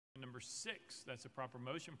6. That's a proper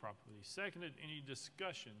motion, properly seconded. Any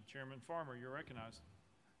discussion? Chairman Farmer, you're recognized.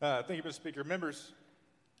 Thank you, Mr. Speaker. Members,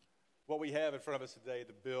 what we have in front of us today,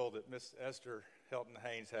 the bill that Ms. Esther Helton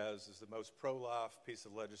Haynes has, is the most pro-life piece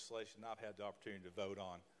of legislation I've had the opportunity to vote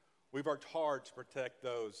on. We've worked hard to protect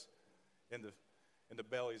those in the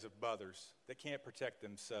bellies of mothers that can't protect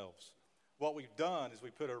themselves. What we've done is we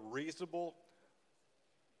put a reasonable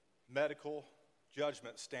medical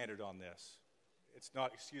judgment standard on this. It's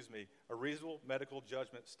not, a reasonable medical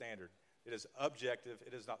judgment standard. It is objective,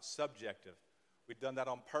 it is not subjective. We've done that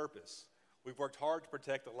on purpose. We've worked hard to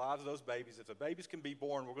protect the lives of those babies. If the babies can be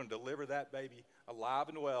born, we're going to deliver that baby alive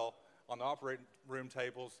and well on the operating room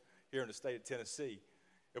tables here in the state of Tennessee.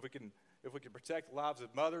 If we can protect the lives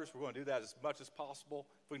of mothers, we're going to do that as much as possible.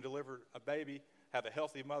 If we can deliver a baby, have a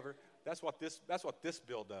healthy mother, that's what this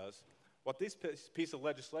bill does. What this piece of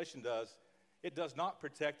legislation does, it does not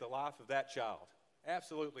protect the life of that child.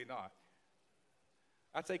 Absolutely not.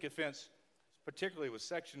 I take offense particularly with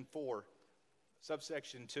Section 4,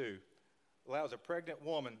 subsection 2. Allows a pregnant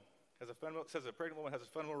woman, says a pregnant woman has a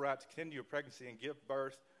fundamental right to continue a pregnancy and give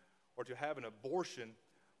birth or to have an abortion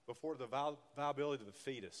before the viability of the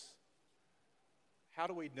fetus. How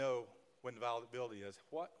do we know when the viability is?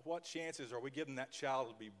 What chances are we giving that child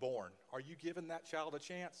to be born? Are you giving that child a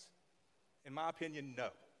chance? In my opinion, no.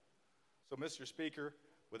 So, Mr. Speaker,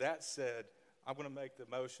 with that said, I'm going to make the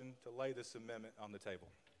motion to lay this amendment on the table.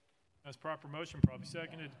 That's proper motion, probably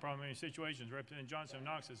seconded. Parliamentary Situations. Representative Johnson of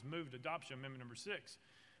Knox has moved adoption amendment number 6.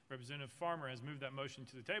 Representative Farmer has moved that motion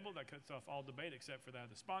to the table. That cuts off all debate except for that of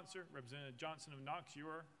the sponsor. Representative Johnson of Knox, you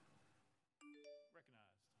are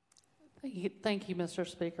recognized. Thank you, Mr.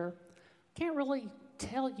 Speaker. Can't really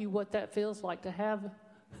tell you what that feels like to have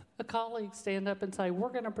a colleague stand up and say, we're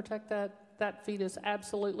going to protect that fetus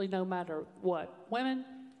absolutely no matter what. Women,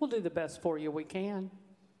 we'll do the best for you we can.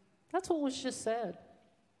 That's what was just said.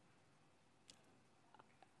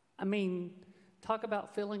 I mean, talk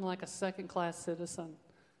about feeling like a second-class citizen.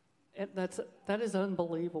 That is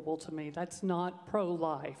unbelievable to me. That's not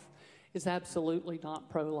pro-life. It's absolutely not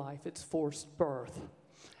pro-life. It's forced birth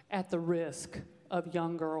at the risk of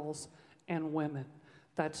young girls and women.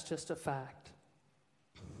 That's just a fact.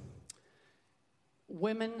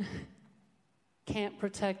 Women can't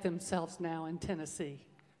protect themselves now in Tennessee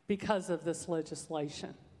because of this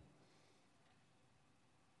legislation.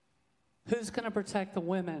 Who's going to protect the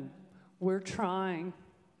women? We're trying,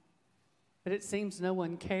 but it seems no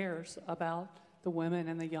one cares about the women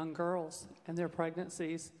and the young girls and their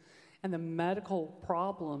pregnancies and the medical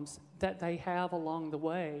problems that they have along the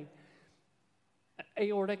way.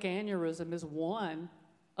 Aortic aneurysm is one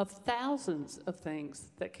of thousands of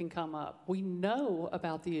things that can come up. We know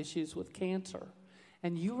about the issues with cancer,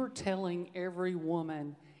 and you are telling every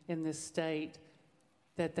woman in this state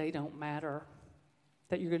that they don't matter,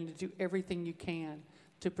 that you're going to do everything you can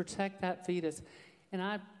to protect that fetus. And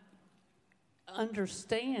I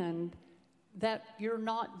understand that you're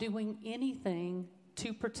not doing anything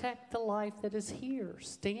to protect the life that is here,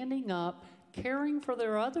 standing up, caring for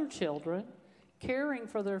their other children, caring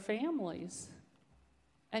for their families,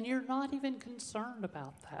 and you're not even concerned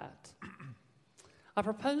about that. I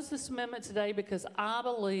propose this amendment today because I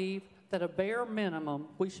believe that a bare minimum,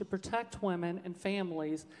 we should protect women and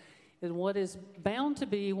families in what is bound to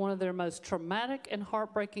be one of their most traumatic and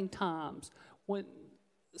heartbreaking times when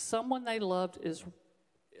someone they loved is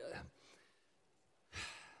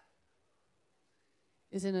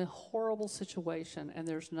in a horrible situation and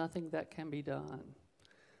there's nothing that can be done.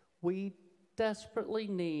 We desperately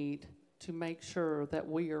need to make sure that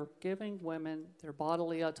we are giving women their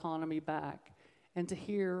bodily autonomy back. And to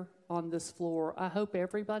hear on this floor, I hope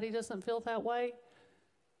everybody doesn't feel that way,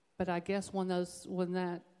 but I guess when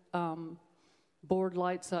that board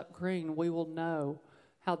lights up green, we will know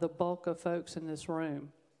how the bulk of folks in this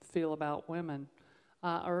room feel about women.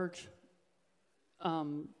 I urge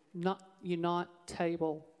not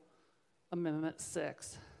table Amendment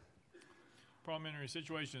 6. Parliamentary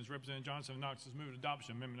Situations. Representative Johnson of Knox has moved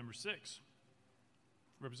adoption amendment number 6.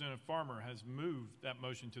 Representative Farmer has moved that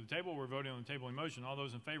motion to the table. We're voting on the tabling motion. All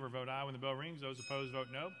those in favor vote aye when the bell rings. Those opposed vote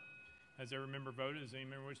no. Has every member voted? Does any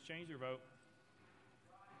member wish to change their vote?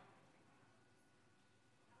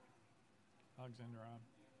 Alexander,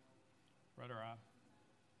 aye. Rudder, aye.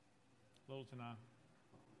 Littleton, aye.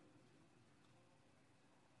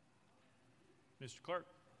 Mr. Clerk,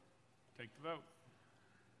 take the vote.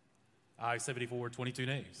 Aye, 74, 22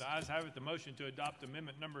 nays. The ayes have it. The motion to adopt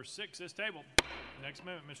amendment number 6 is tabled. Next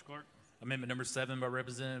amendment, Mr. Clerk. Amendment number 7 by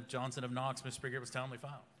Representative Johnson of Knox. Mr. Speaker, it was timely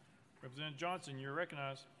filed. Representative Johnson, you're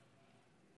recognized.